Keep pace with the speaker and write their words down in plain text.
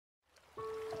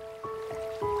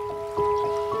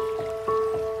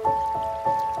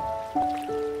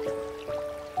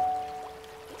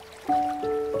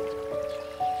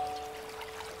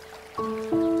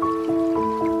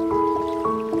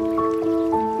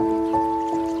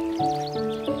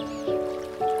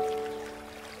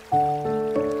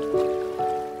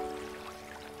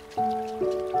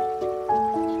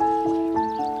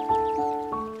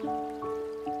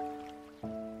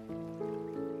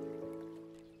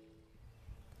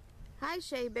Hi,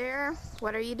 Shea Bear.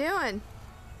 What are you doing?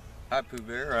 Hi, Pooh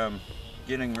Bear. I'm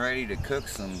getting ready to cook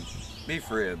some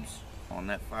beef ribs on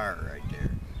that fire right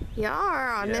there. You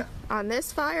are on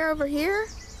this fire over here?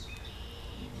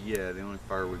 Yeah, the only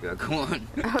fire we got going.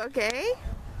 Okay.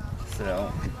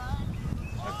 So,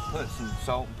 I put some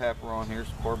salt and pepper on here,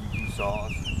 some barbecue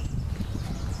sauce,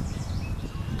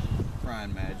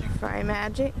 Frying Magic. Frying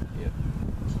Magic? Yep.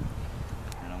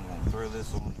 And I'm going to throw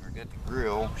this on here. Got the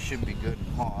grill, should be good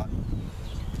and hot. And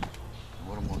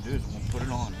what I'm going to do is I'm going to put it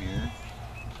on here.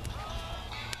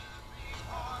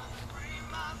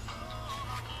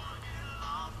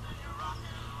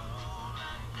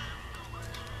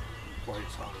 Quite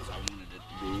as hot as I wanted it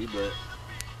to be,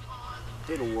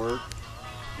 but it'll work.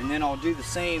 And then I'll do the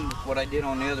same with what I did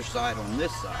on the other side on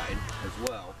this side as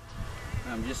well.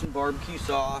 Just some barbecue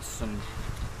sauce, some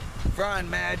Frying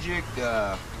Magic,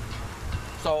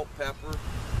 salt, pepper,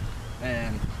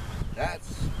 and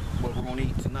that's what we're going to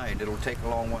eat tonight. It'll take a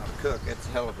long while to cook. That's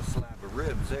a hell of a slab of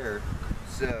ribs there.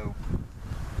 So,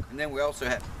 and then we also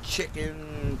have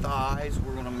chicken thighs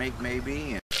we're going to make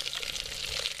maybe.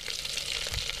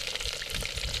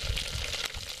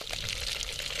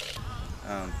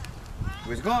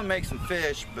 We was going to make some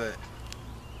fish, but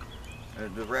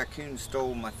the raccoon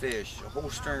stole my fish, a whole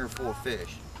stringer full of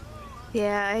fish.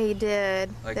 Yeah, he did.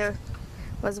 Like, there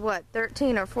was what,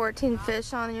 13 or 14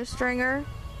 fish on your stringer?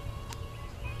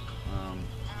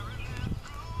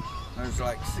 There's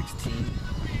like 16.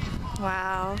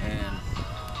 Wow. And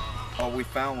all we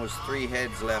found was 3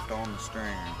 heads left on the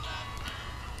stringer.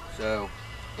 So,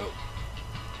 but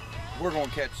we're going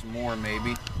to catch some more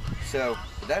maybe. So,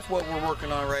 that's what we're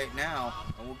working on right now,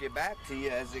 and we'll get back to you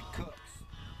as it cooks.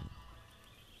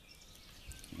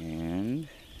 And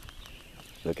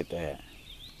look at that.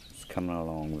 It's coming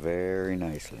along very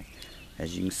nicely.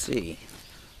 As you can see,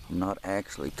 I'm not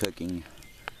actually cooking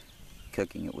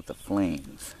it with the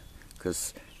flames,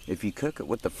 because if you cook it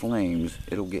with the flames,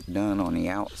 it'll get done on the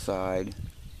outside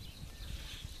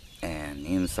and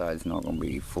the inside's not going to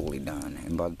be fully done.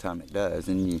 And by the time it does,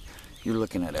 then you're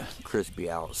looking at a crispy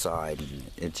outside, and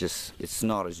it's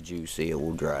not as juicy. It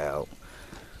will dry out.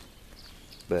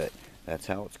 But that's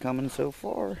how it's coming so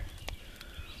far.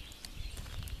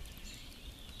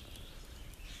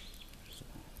 So,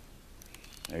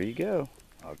 there you go.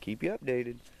 I'll keep you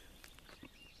updated.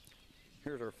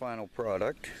 Here's our final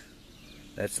product.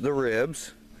 That's the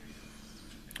ribs.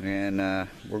 And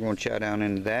we're going to chow down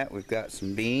into that. We've got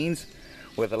some beans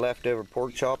with a leftover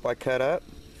pork chop I cut up.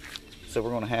 So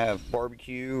we're going to have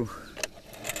barbecue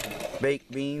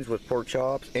baked beans with pork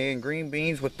chops and green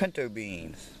beans with pinto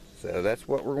beans. So that's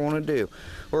what we're going to do.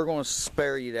 We're going to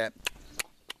spare you that.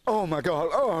 Oh my God!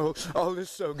 Oh, this is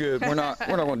so good. We're not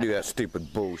going to do that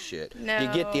stupid bullshit. No.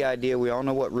 You get the idea. We all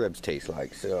know what ribs taste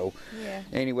like. So, yeah.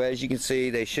 Anyway, as you can see,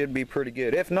 they should be pretty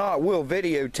good. If not, we'll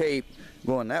videotape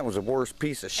going, that was the worst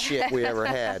piece of shit we ever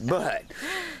had. But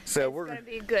so it's gonna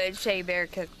be good. Shea Bear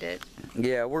cooked it.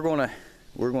 Yeah, we're gonna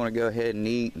go ahead and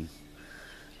eat, and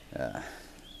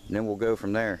then we'll go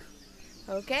from there.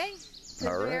 Okay.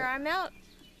 All right. I'm out.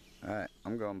 All right,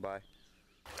 I'm going. Bye.